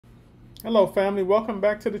Hello family, welcome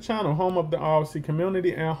back to the channel, home of the ROC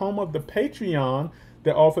community and home of the Patreon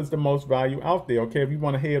that offers the most value out there. Okay, if you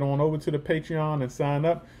want to head on over to the Patreon and sign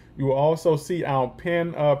up, you will also see our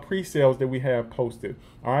pin pre-sales that we have posted.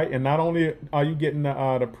 All right, and not only are you getting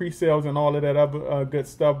the pre-sales and all of that other good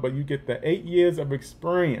stuff, but you get the 8 years of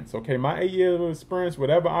experience. Okay, my 8 years of experience,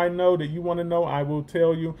 whatever I know that you want to know, I will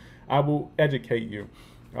tell you, I will educate you.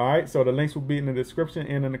 All right, so the links will be in the description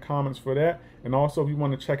and in the comments for that. And also, if you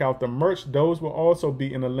want to check out the merch, those will also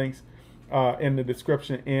be in the links in the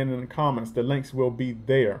description and in the comments. The links will be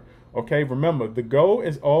there. Okay, remember, the goal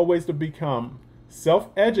is always to become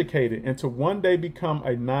self-educated and to one day become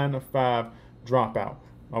a 9-to-5 dropout.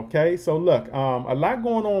 Okay, so look, a lot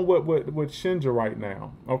going on with SHINJA right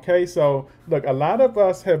now. Okay, so look, a lot of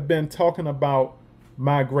us have been talking about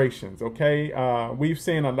migrations. Okay, we've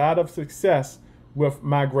seen a lot of success with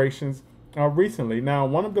migrations recently. Now,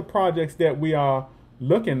 one of the projects that we are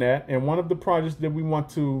looking at, and one of the projects that we want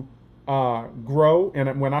to grow,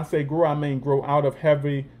 and when I say grow, I mean grow out of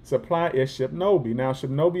heavy supply, is SHIBNOBI. Now,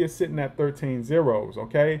 SHIBNOBI is sitting at 13 zeros,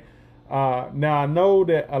 okay? Now, I know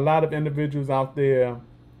that a lot of individuals out there,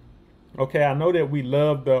 okay, I know that we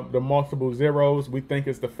love the multiple zeros. We think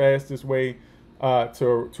it's the fastest way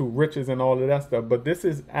to riches and all of that stuff, but this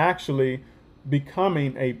is actually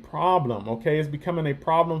becoming a problem. Okay, it's becoming a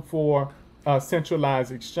problem for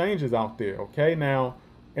centralized exchanges out there. Okay, now,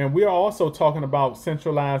 and we are also talking about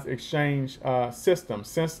centralized exchange systems,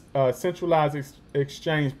 centralized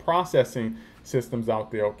exchange processing systems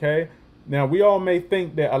out there. Okay, now we all may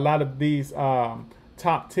think that a lot of these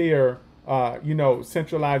top tier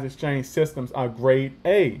centralized exchange systems are grade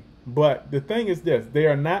A, but the thing is this: they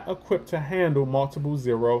are not equipped to handle multiple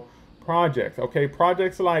zero projects. Okay,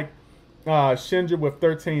 projects like SHINJA with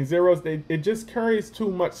 13 zeros, it just carries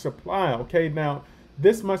too much supply. Okay, now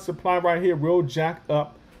this much supply right here will jack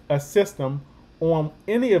up a system on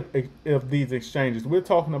any of these exchanges. We're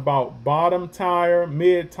talking about bottom tier,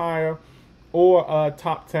 mid tier, or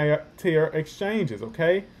top tier exchanges.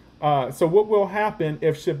 Okay, so what will happen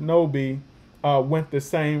if SHIBNOBI went the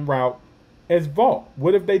same route as Vault?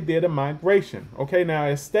 What if they did a migration? Okay, now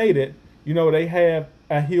as stated, they have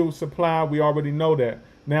a huge supply. We already know that.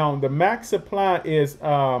 Now, the max supply is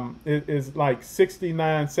like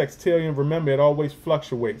 69 sextillion. Remember, it always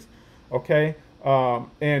fluctuates, okay?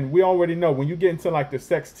 And we already know when you get into like the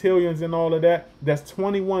sextillions and all of that, that's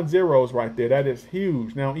 21 zeros right there. That is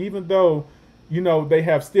huge. Now, even though, they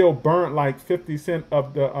have still burnt like 50%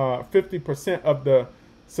 of the 50% of the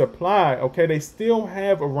supply, okay, they still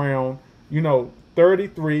have around,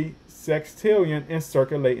 33 sextillion in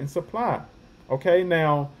circulating supply, okay?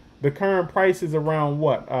 Now, the current price is around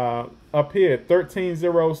what? Up here, 13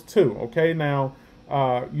 zeros too. Okay, now,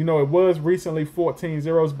 it was recently 14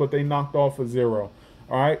 zeros, but they knocked off a zero.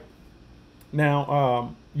 All right.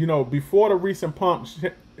 Now, before the recent pump,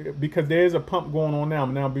 because there is a pump going on now.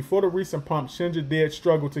 Now, before the recent pump, SHINJA did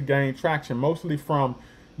struggle to gain traction, mostly from,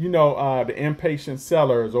 the impatient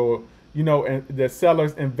sellers or, the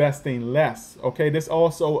sellers investing less. Okay, this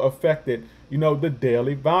also affected the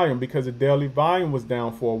daily volume because the daily volume was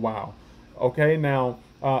down for a while. Okay, now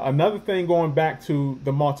another thing going back to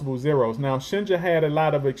the multiple zeros. Now, SHINJA had a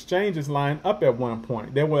lot of exchanges lined up at one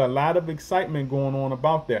point. There were a lot of excitement going on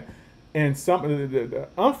about that. And some the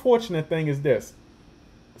unfortunate thing is this: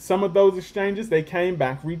 some of those exchanges, they came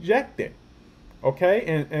back rejected.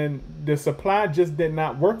 Okay, and the supply just did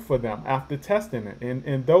not work for them after testing it.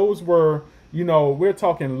 And those were, we're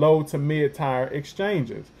talking low to mid tier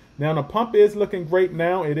exchanges. Now, the pump is looking great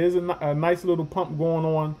now. It is a nice little pump going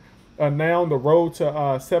on now. The road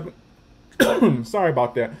to sorry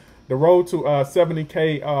about that. The road to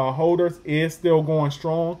 70K holders is still going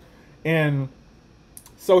strong. And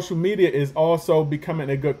social media is also becoming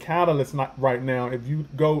a good catalyst right now. If you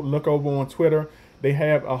go look over on Twitter, they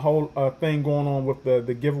have a whole thing going on with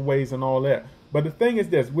the giveaways and all that. But the thing is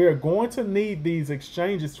this: we're going to need these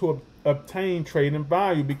exchanges to obtain trading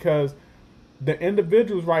value, because the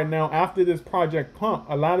individuals right now, after this project pump,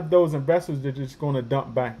 a lot of those investors are just going to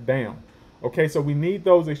dump back down. Okay, so we need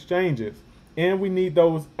those exchanges, and we need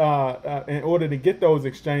those in order to get those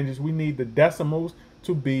exchanges, we need the decimals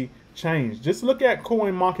to be changed. Just look at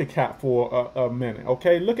CoinMarketCap for a minute.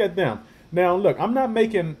 Okay, look at them. Now, look, I'm not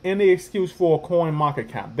making any excuse for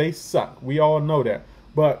CoinMarketCap. They suck. We all know that.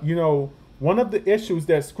 But, one of the issues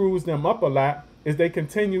that screws them up a lot is they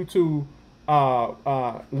continue to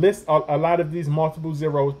list a lot of these multiple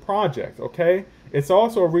zeros projects, okay? It's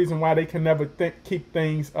also a reason why they can never keep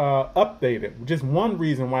things updated. Just one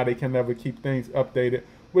reason why they can never keep things updated,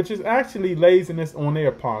 which is actually laziness on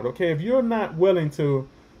their part, okay? If you're not willing to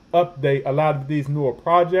update a lot of these newer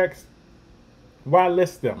projects, Why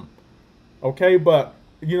list them? Okay, but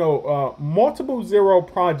you know, multiple zero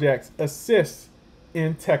projects assist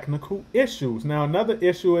in technical issues. Now, another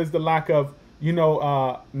issue is the lack of, you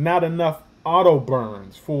know, not enough auto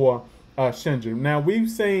burns for SHINJA. Now, we've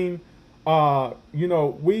seen, you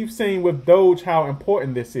know, we've seen with Doge how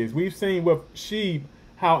important this is. We've seen with SHIB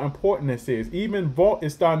how important this is. Even Vault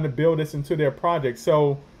is starting to build this into their project.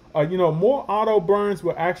 So, you know, more auto burns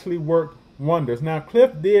will actually work wonders. Now,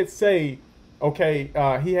 Cliff did say, okay,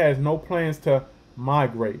 he has no plans to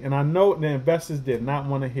migrate, and I know the investors did not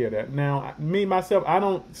want to hear that. Now, me myself, I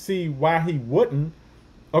don't see why he wouldn't.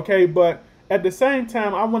 Okay, but at the same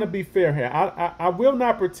time, I want to be fair here. I will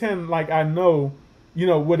not pretend like I know, you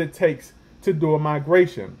know, what it takes to do a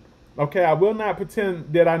migration. Okay, I will not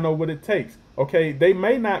pretend that I know what it takes. Okay, they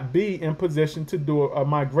may not be in position to do a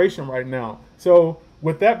migration right now. So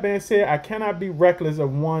with that being said, I cannot be reckless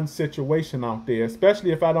of one situation out there,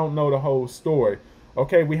 especially if I don't know the whole story.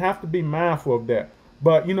 Okay, we have to be mindful of that.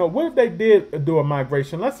 But, you know, what if they did do a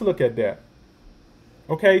migration? Let's look at that.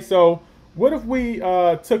 Okay, so what if we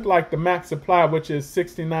took like the max supply, which is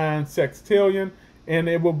 69 sextillion, and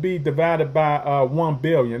it will be divided by 1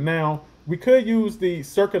 billion. Now, we could use the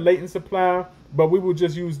circulating supply, but we will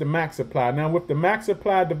just use the max supply. Now, with the max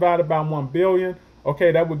supply divided by 1 billion,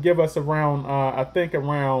 okay, that would give us around, I think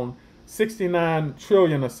around 69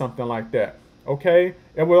 trillion or something like that. Okay,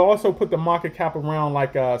 it will also put the market cap around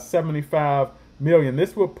like 75 million.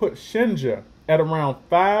 This will put SHINJA at around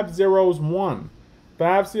 501,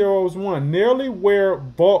 nearly where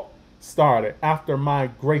Vault started after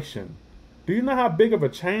migration. Do you know how big of a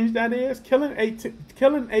change that is? Killing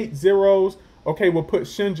eight zeros, okay, will put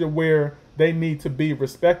SHINJA where they need to be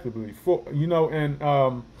respectively. For, you know, and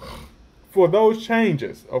for those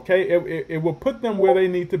changes, okay, it will put them where they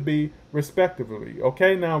need to be respectively.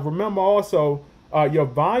 Okay, now remember also, your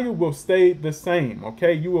value will stay the same.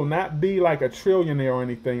 Okay, you will not be like a trillionaire or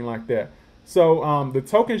anything like that. So the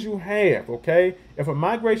tokens you have, okay, if a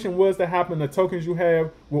migration was to happen, the tokens you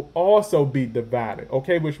have will also be divided,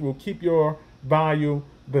 okay, which will keep your value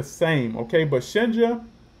the same. Okay, but SHINJA,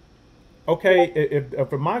 okay,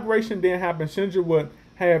 if a migration didn't happen, SHINJA would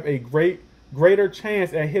have a greater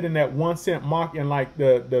chance at hitting that 1 cent mark in like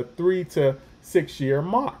the 3 to 6 year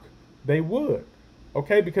mark. They would,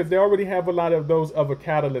 okay, because they already have a lot of those other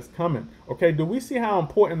catalysts coming. Okay, do we see how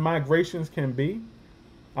important migrations can be?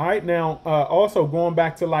 All right, now also going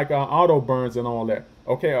back to like auto burns and all that.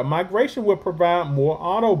 Okay, a migration will provide more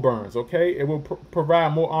auto burns. Okay, it will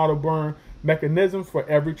provide more auto burn mechanisms for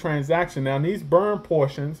every transaction. Now these burn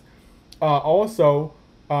portions also.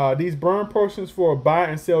 These burn portions for a buy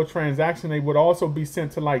and sell transaction, they would also be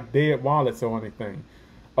sent to like dead wallets or anything.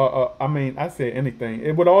 I mean, I said anything.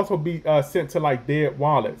 It would also be sent to like dead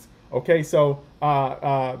wallets. Okay, so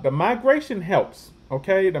the migration helps.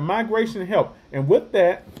 Okay, the migration helps. And with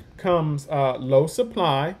that comes low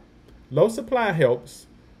supply. Low supply helps.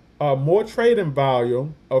 More trading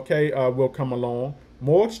volume, okay, will come along.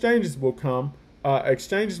 More exchanges will come.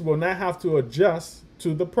 Exchanges will not have to adjust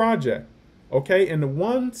to the project. Okay, and the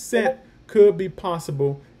 1 cent could be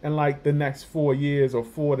possible in like the next 4 years or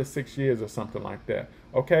 4 to 6 years or something like that.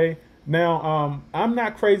 Okay, now I'm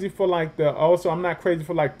not crazy for like I'm not crazy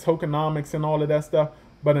for like tokenomics and all of that stuff,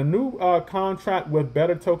 but a new contract with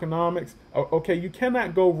better tokenomics, okay, you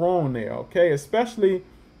cannot go wrong there. Okay, especially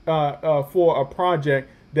for a project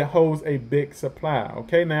that holds a big supply.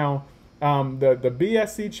 Okay, now the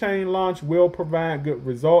BSC chain launch will provide good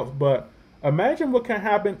results, but imagine what can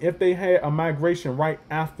happen if they had a migration right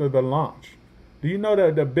after the launch. Do you know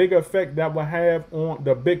the big effect that will have on,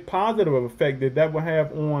 the big positive effect that will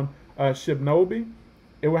have on SHIBNOBI?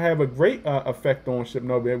 It will have a great effect on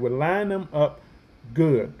SHIBNOBI. It will line them up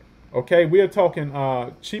good. Okay, we are talking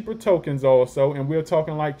cheaper tokens also, and we're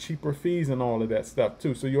talking like cheaper fees and all of that stuff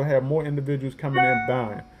too. So you'll have more individuals coming in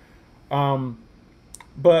buying.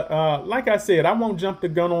 But like I said, I won't jump the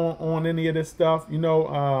gun on any of this stuff. You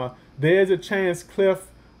know, there's a chance Cliff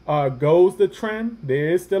goes the trend.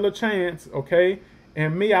 There is still a chance, okay?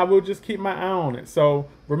 And me, I will just keep my eye on it. So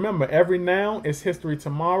remember, every now is history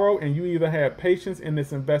tomorrow, and you either have patience in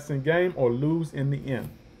this investing game or lose in the end.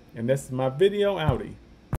 And that's my video outie.